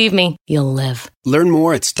 but believe me, you'll live. Learn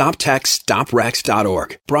more at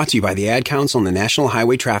stoptextstoprex.org. Brought to you by the Ad Council and the National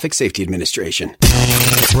Highway Traffic Safety Administration.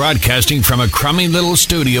 Broadcasting from a crummy little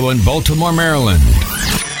studio in Baltimore, Maryland.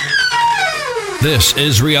 This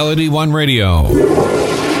is Reality One Radio.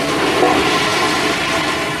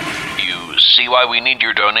 You see why we need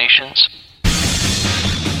your donations?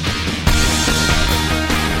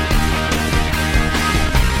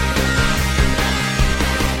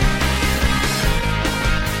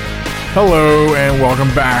 Hello and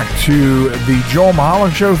welcome back to the Joel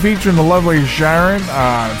Michalec Show featuring the lovely Sharon.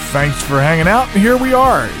 Thanks for hanging out. Here we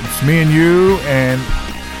are. It's me and you, and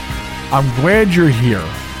I'm glad you're here.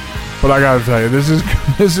 But I gotta tell you, this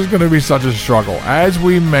is going to be such a struggle. As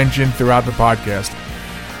we mentioned throughout the podcast,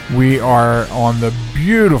 we are on the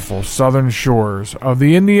beautiful southern shores of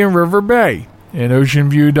the Indian River Bay in Ocean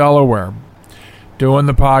View, Delaware, doing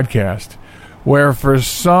the podcast, where for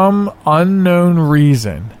some unknown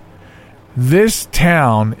reason, this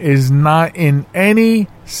town is not in any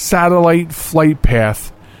satellite flight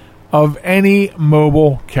path of any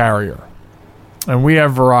mobile carrier. And we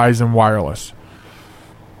have Verizon Wireless.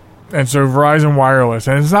 And so Verizon Wireless,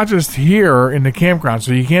 and it's not just here in the campground,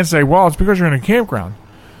 so you can't say, well, it's because you're in a campground.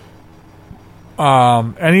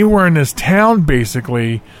 Anywhere in this town,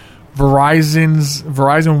 basically,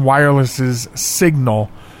 Verizon Wireless's signal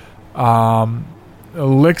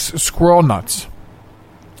licks squirrel nuts.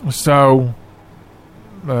 So,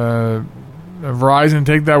 Verizon,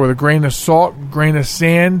 take that with a grain of salt, grain of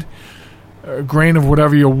sand, a grain of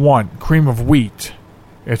whatever you want, cream of wheat.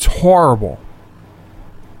 It's horrible.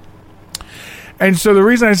 And so the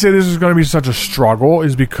reason I say this is going to be such a struggle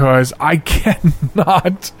is because I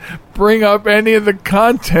cannot bring up any of the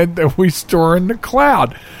content that we store in the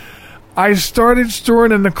cloud. I started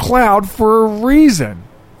storing in the cloud for a reason.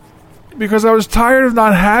 Because I was tired of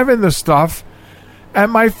not having the stuff at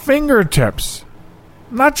my fingertips.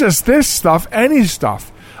 Not just this stuff, any stuff.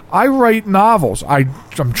 I write novels.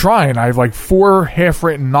 I'm trying. I have like 4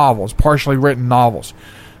 half-written novels, partially written novels.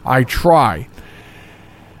 I try.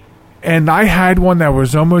 And I had one that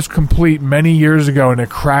was almost complete many years ago, and it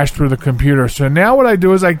crashed with the computer. So now what I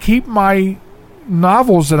do is I keep my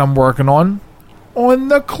novels that I'm working on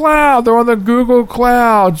the cloud. They're on the Google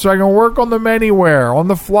Cloud, so I can work on them anywhere, on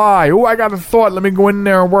the fly. Oh, I got a thought. Let me go in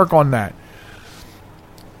there and work on that.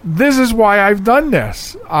 This is why I've done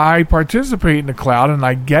this. I participate in the cloud, and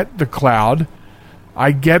I get the cloud.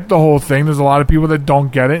 I get the whole thing. There's a lot of people that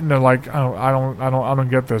don't get it, and they're like, I don't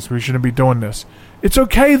get this. We shouldn't be doing this. It's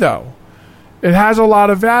okay, though. It has a lot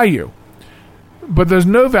of value. But there's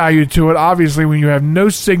no value to it, obviously, when you have no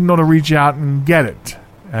signal to reach out and get it.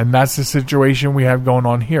 And that's the situation we have going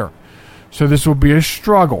on here. So this will be a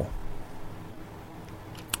struggle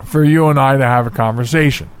for you and I to have a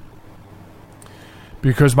conversation.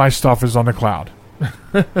 Because my stuff is on the cloud.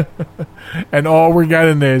 And all we're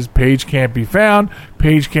getting is page can't be found,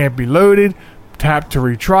 page can't be loaded, tap to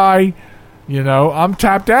retry. You know, I'm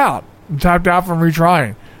tapped out. I'm tapped out from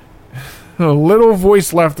retrying. A little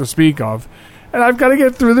voice left to speak of. And I've got to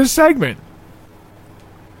get through this segment.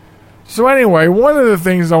 So anyway, one of the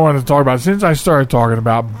things I wanted to talk about, since I started talking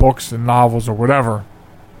about books and novels or whatever,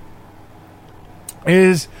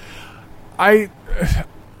 is I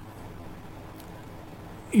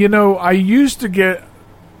used to get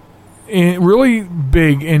really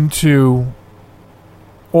big into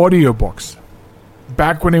audiobooks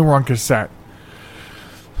back when they were on cassette.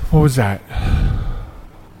 What was that?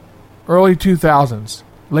 Early 2000s.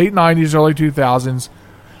 Late 90s, early 2000s.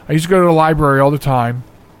 I used to go to the library all the time,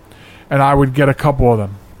 and I would get a couple of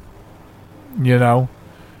them. You know?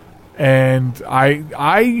 And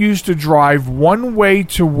I used to drive one way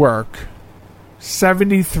to work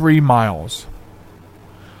 73 miles.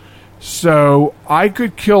 So I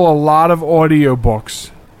could kill a lot of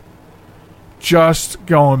audiobooks just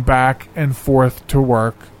going back and forth to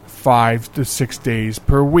work 5 to 6 days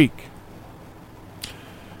per week.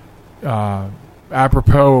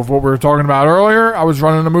 Apropos of what we were talking about earlier, I was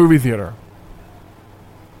running a movie theater.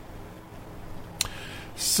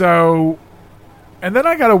 So, and then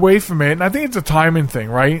I got away from it, and I think it's a timing thing,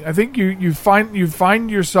 right? I think you find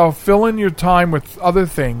yourself filling your time with other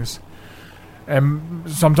things, and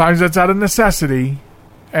sometimes that's out of necessity,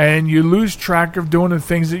 and you lose track of doing the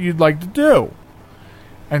things that you'd like to do.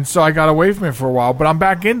 And so I got away from it for a while, but I'm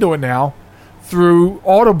back into it now through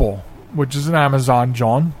Audible, which is an Amazon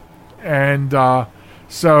John. And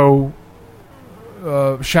so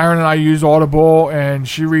Sharon and I use Audible, and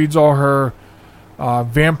she reads all her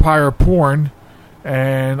vampire porn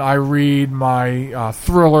and I read my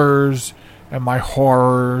thrillers and my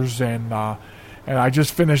horrors, and I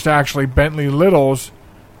just finished actually Bentley Little's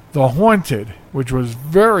The Haunted, which was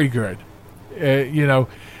very good.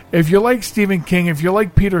 If you like Stephen King, if you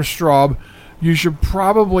like Peter Straub, you should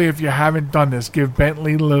probably, if you haven't done this, give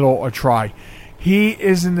Bentley Little a try. He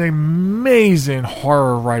is an amazing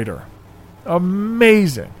horror writer.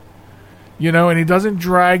 Amazing. And he doesn't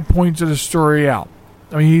drag points of the story out.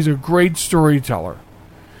 I mean, he's a great storyteller.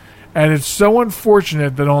 And it's so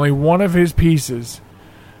unfortunate that only one of his pieces,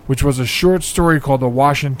 which was a short story called The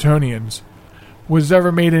Washingtonians, was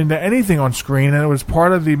ever made into anything on screen, and it was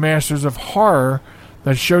part of the Masters of Horror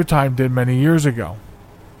that Showtime did many years ago.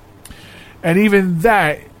 And even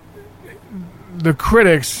that, his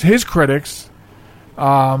critics,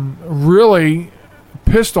 really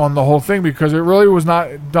pissed on the whole thing because it really was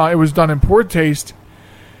not done. It was done in poor taste,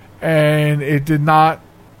 and it did not.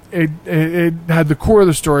 It had the core of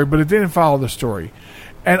the story, but it didn't follow the story.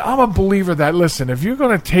 And I'm a believer that, listen, if you're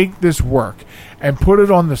going to take this work and put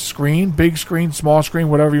it on the screen, big screen, small screen,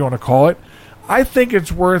 whatever you want to call it, I think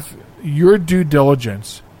it's worth your due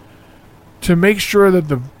diligence to make sure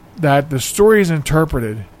that the story is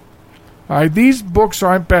interpreted. All right, these books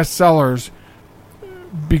aren't bestsellers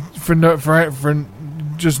for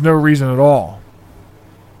just no reason at all.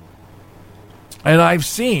 And I've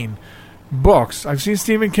seen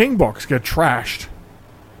Stephen King books get trashed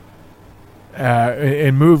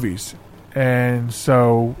in movies, and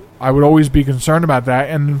so I would always be concerned about that.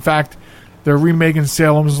 And in fact, they're remaking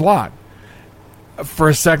Salem's Lot for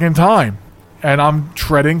a second time, and I'm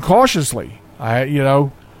treading cautiously.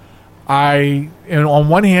 And on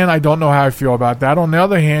one hand, I don't know how I feel about that. On the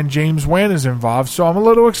other hand, James Wan is involved, so I'm a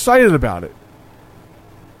little excited about it.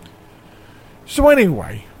 So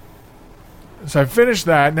anyway, so I finished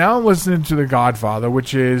that. Now I'm listening to The Godfather,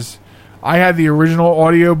 which is, I had the original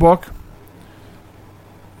audiobook,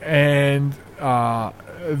 and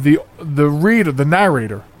the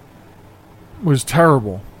narrator was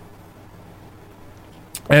terrible.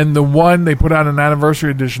 And the one, they put out an anniversary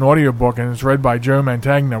edition audiobook, and it's read by Joe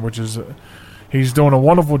Mantegna, which is, he's doing a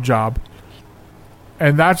wonderful job.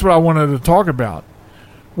 And that's what I wanted to talk about.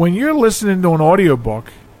 When you're listening to an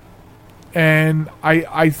audiobook, and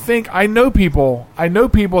I know people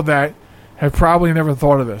that have probably never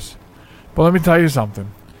thought of this. But let me tell you something.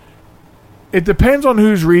 It depends on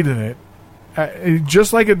who's reading it.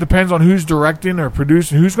 Just like it depends on who's directing or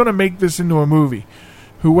producing, who's going to make this into a movie.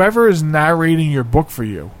 Whoever is narrating your book for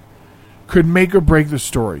you could make or break the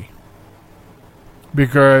story.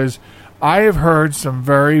 Because I have heard some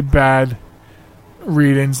very bad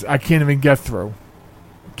readings I can't even get through.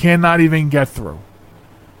 Cannot even get through.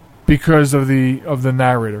 Because of the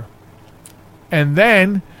narrator. And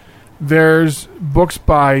then there's books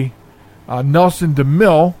by Nelson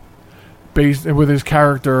DeMille, based with his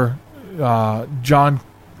character John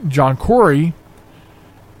Corey.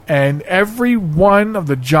 And every one of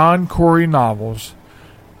the John Corey novels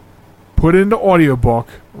put into audiobook,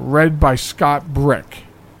 read by Scott Brick.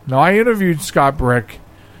 Now, I interviewed Scott Brick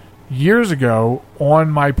years ago on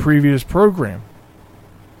my previous program.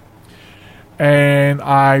 And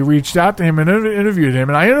I reached out to him and interviewed him.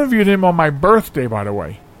 And I interviewed him on my birthday, by the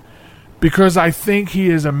way, because I think he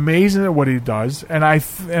is amazing at what he does. And I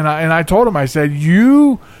told him, I said,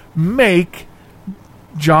 you make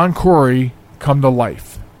John Corey come to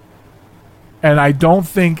life. And I don't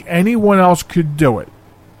think anyone else could do it.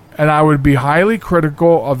 And I would be highly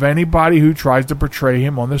critical of anybody who tries to portray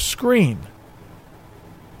him on the screen.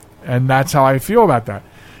 And that's how I feel about that.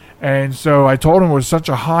 And so I told him it was such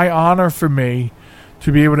a high honor for me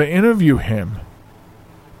to be able to interview him,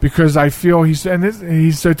 because I feel he's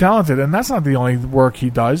so talented. And that's not the only work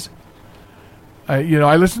he does. I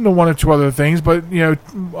listened to one or two other things, but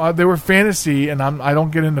they were fantasy, and I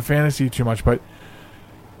don't get into fantasy too much. But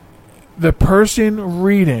the person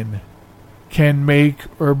reading can make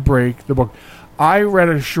or break the book. I read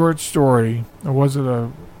a short story.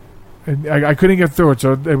 I couldn't get through it,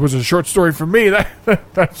 so it was a short story for me,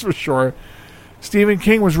 that's for sure. Stephen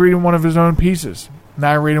King was reading one of his own pieces,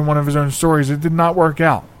 narrating one of his own stories. It did not work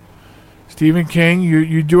out. Stephen King,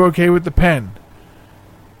 you do okay with the pen.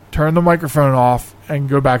 Turn the microphone off and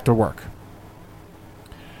go back to work.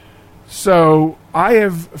 So I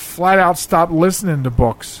have flat out stopped listening to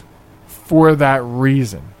books for that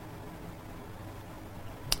reason.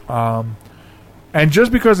 And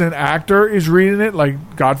just because an actor is reading it,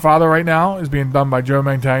 like Godfather right now is being done by Joe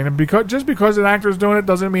Mantegna, just because an actor is doing it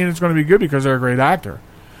doesn't mean it's going to be good because they're a great actor.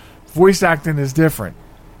 Voice acting is different.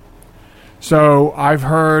 So I've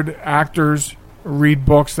heard actors read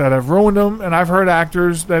books that have ruined them, and I've heard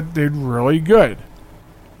actors that did really good.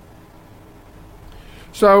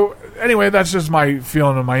 So, anyway, that's just my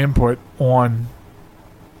feeling and my input on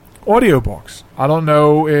audiobooks. I don't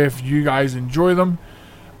know if you guys enjoy them.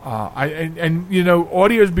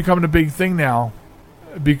 Audio is becoming a big thing now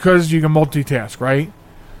because you can multitask, right?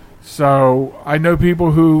 So I know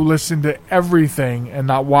people who listen to everything and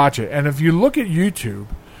not watch it. And if you look at YouTube,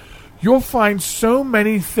 you'll find so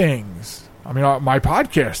many things. I mean, my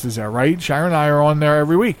podcast is there, right? Sharon and I are on there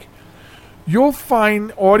every week. You'll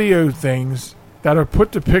find audio things that are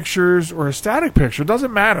put to pictures or a static picture. It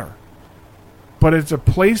doesn't matter. But it's a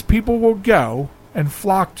place people will go and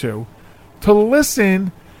flock to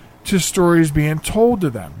listen to stories being told to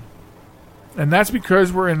them. And that's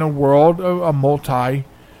because we're in a world of a multitasking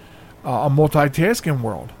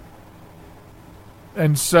world.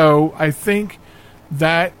 And so I think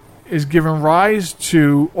that is giving rise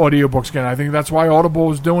to audiobooks again. I think that's why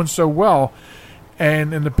Audible is doing so well.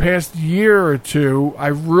 And in the past year or two,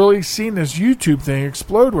 I've really seen this YouTube thing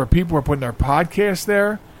explode where people are putting their podcasts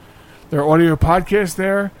there, their audio podcasts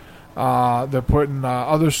there. They're putting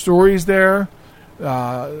other stories there.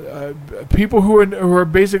 People who are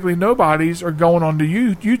basically nobodies are going onto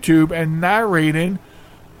YouTube and narrating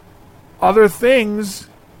other things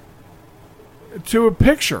to a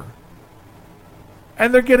picture.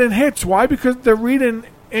 And they're getting hits. Why? Because they're reading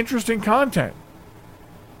interesting content.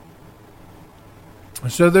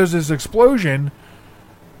 So there's this explosion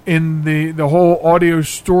in the whole audio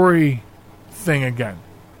story thing again.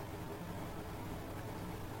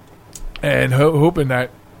 And hoping that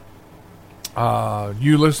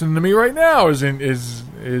you listening to me right now is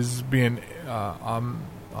being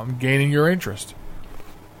I'm gaining your interest.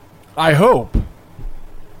 I hope.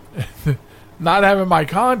 Not having my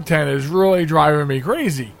content is really driving me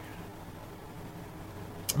crazy.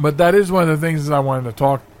 But that is one of the things that I wanted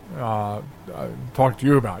to talk to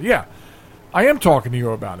you about. Yeah, I am talking to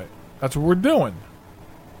you about it. That's what we're doing.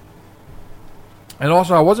 And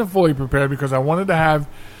also, I wasn't fully prepared because I wanted to have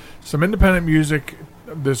some independent music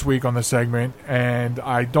this week on the segment, and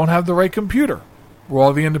I don't have the right computer where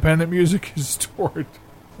all the independent music is stored.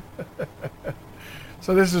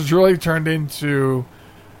 So this has really turned into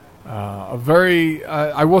a very,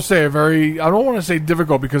 I will say a very, I don't want to say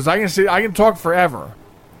difficult because I can talk forever.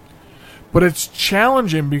 But it's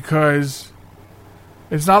challenging because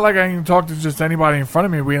it's not like I can talk to just anybody in front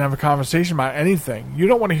of me. We can have a conversation about anything. You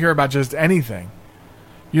don't want to hear about just anything.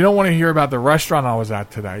 You don't want to hear about the restaurant I was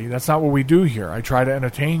at today. That's not what we do here. I try to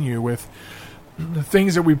entertain you with the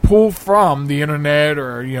things that we pull from the internet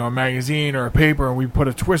or a magazine or a paper, and we put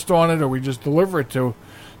a twist on it, or we just deliver it to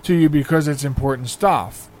you because it's important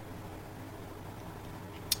stuff.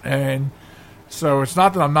 And so it's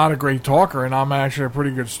not that I'm not a great talker, and I'm actually a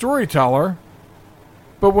pretty good storyteller.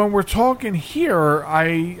 But when we're talking here,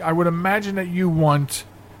 I would imagine that you want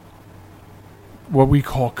what we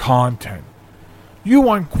call content. You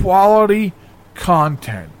want quality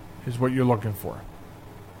content is what you're looking for.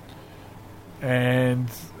 And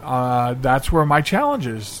that's where my challenge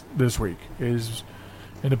is this week, is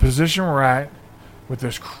in the position we're at with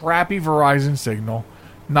this crappy Verizon signal,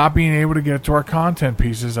 not being able to get to our content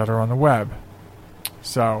pieces that are on the web.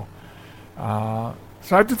 So I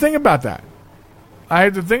have to think about that. I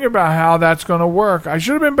had to think about how that's going to work. I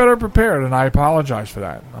should have been better prepared, and I apologize for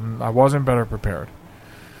that. I wasn't better prepared.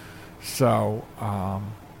 So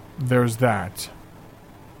there's that.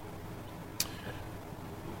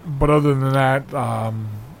 But other than that,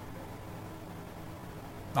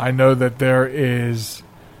 I know that there is...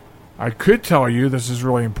 I could tell you, this is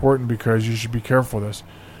really important because you should be careful of this.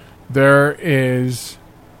 There is...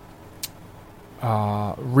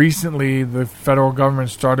 recently, the federal government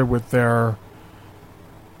started with their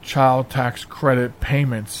child tax credit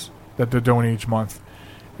payments that they're doing each month.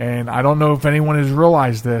 And I don't know if anyone has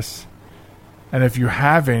realized this. And if you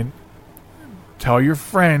haven't, tell your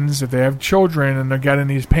friends if they have children and they're getting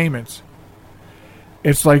these payments.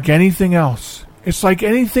 It's like anything else. It's like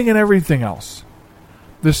anything and everything else.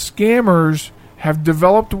 The scammers have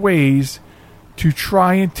developed ways to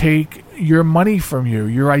try and take your money from you,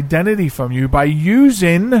 your identity from you, by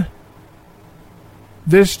using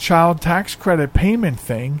this child tax credit payment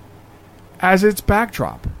thing as its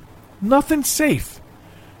backdrop. Nothing's safe.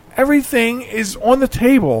 Everything is on the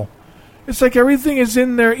table. It's like everything is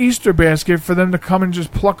in their Easter basket for them to come and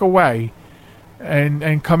just pluck away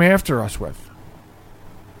and come after us with.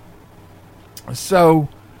 So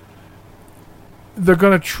they're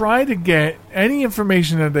going to try to get any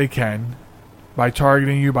information that they can by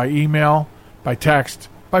targeting you by email, by text,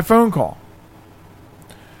 by phone call.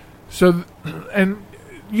 So, and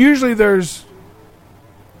usually there's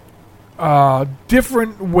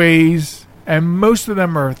different ways And most of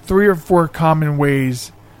them are 3 or 4 common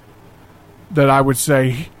ways that I would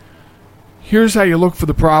say, here's how you look for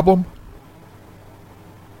the problem,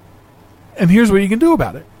 and here's what you can do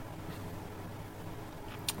about it.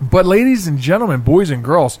 But ladies and gentlemen, boys and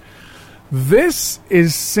girls, this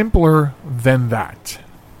is simpler than that.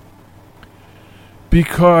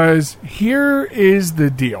 Because here is the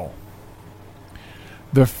deal.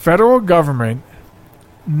 The federal government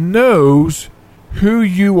knows who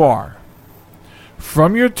you are.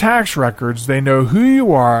 From your tax records, they know who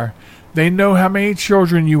you are, they know how many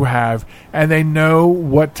children you have, and they know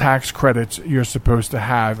what tax credits you're supposed to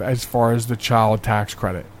have as far as the child tax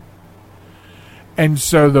credit. And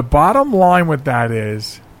so the bottom line with that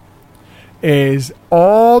is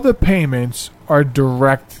all the payments are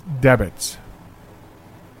direct debits.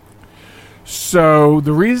 So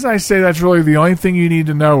the reason I say that's really the only thing you need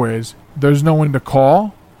to know is there's no one to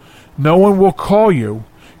call. No one will call you.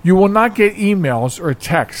 You will not get emails or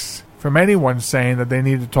texts from anyone saying that they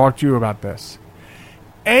need to talk to you about this.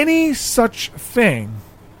 Any such thing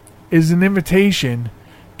is an invitation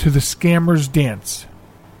to the scammer's dance.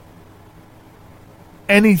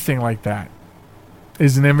 Anything like that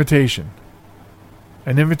is an invitation.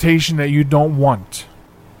 An invitation that you don't want.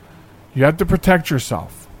 You have to protect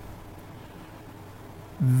yourself.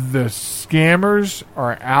 The scammers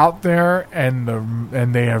are out there and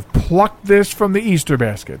they have plucked this from the Easter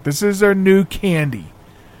basket. This is their new candy.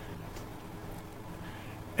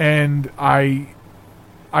 And I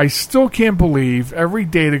still can't believe every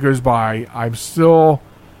day that goes by, I'm still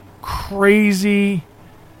crazy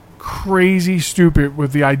stupid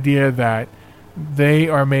with the idea that they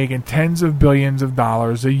are making tens of billions of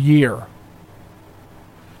dollars a year.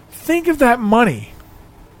 Think of that money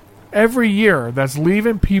every year that's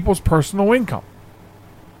leaving people's personal income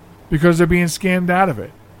because they're being scammed out of it.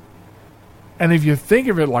 And if you think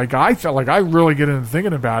of it like I felt, like I really get into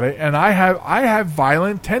thinking about it, and I have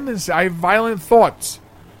violent tendencies, I have violent thoughts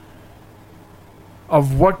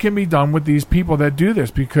of what can be done with these people that do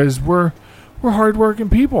this, because we're hardworking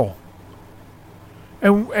people,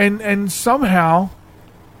 and somehow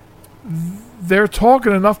they're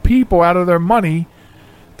talking enough people out of their money,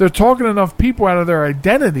 they're talking enough people out of their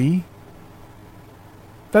identity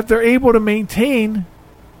that they're able to maintain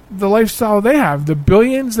the lifestyle they have, the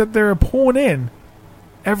billions that they're pulling in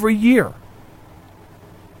every year.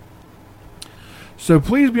 So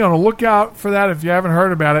please be on the lookout for that. If you haven't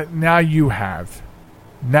heard about it, now you have.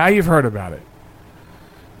 Now you've heard about it.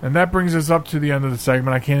 And that brings us up to the end of the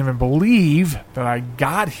segment. I can't even believe that I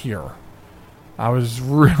got here. I was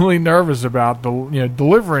really nervous about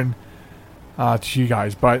delivering to you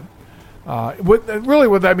guys, but what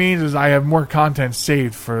that means is I have more content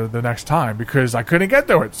saved for the next time because I couldn't get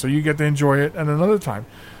to it, so you get to enjoy it at another time.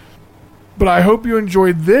 But I hope you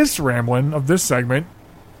enjoyed this rambling of this segment,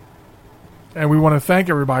 and we want to thank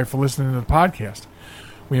everybody for listening to the podcast.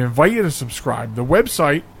 We invite you to subscribe. The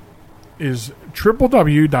website is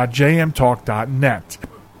www.jmtalk.net,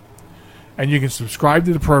 and you can subscribe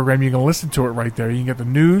to the program. You can listen to it right there. You can get the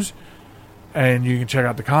news, and you can check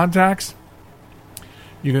out the contacts.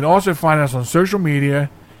 You can also find us on social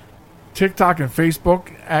media, TikTok and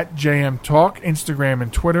Facebook at JM Talk, Instagram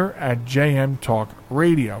and Twitter at JM Talk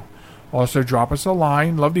Radio. Also drop us a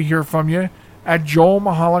line, love to hear from you, at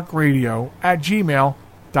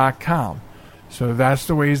joelmichalecradio@gmail.com. So that's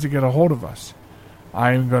the ways to get a hold of us.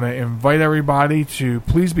 I'm going to invite everybody to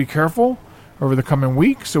please be careful over the coming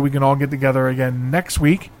week so we can all get together again next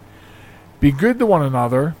week. Be good to one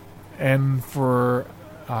another, and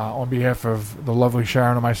on behalf of the lovely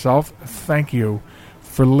Sharon and myself, thank you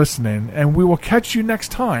for listening, and we will catch you next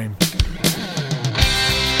time.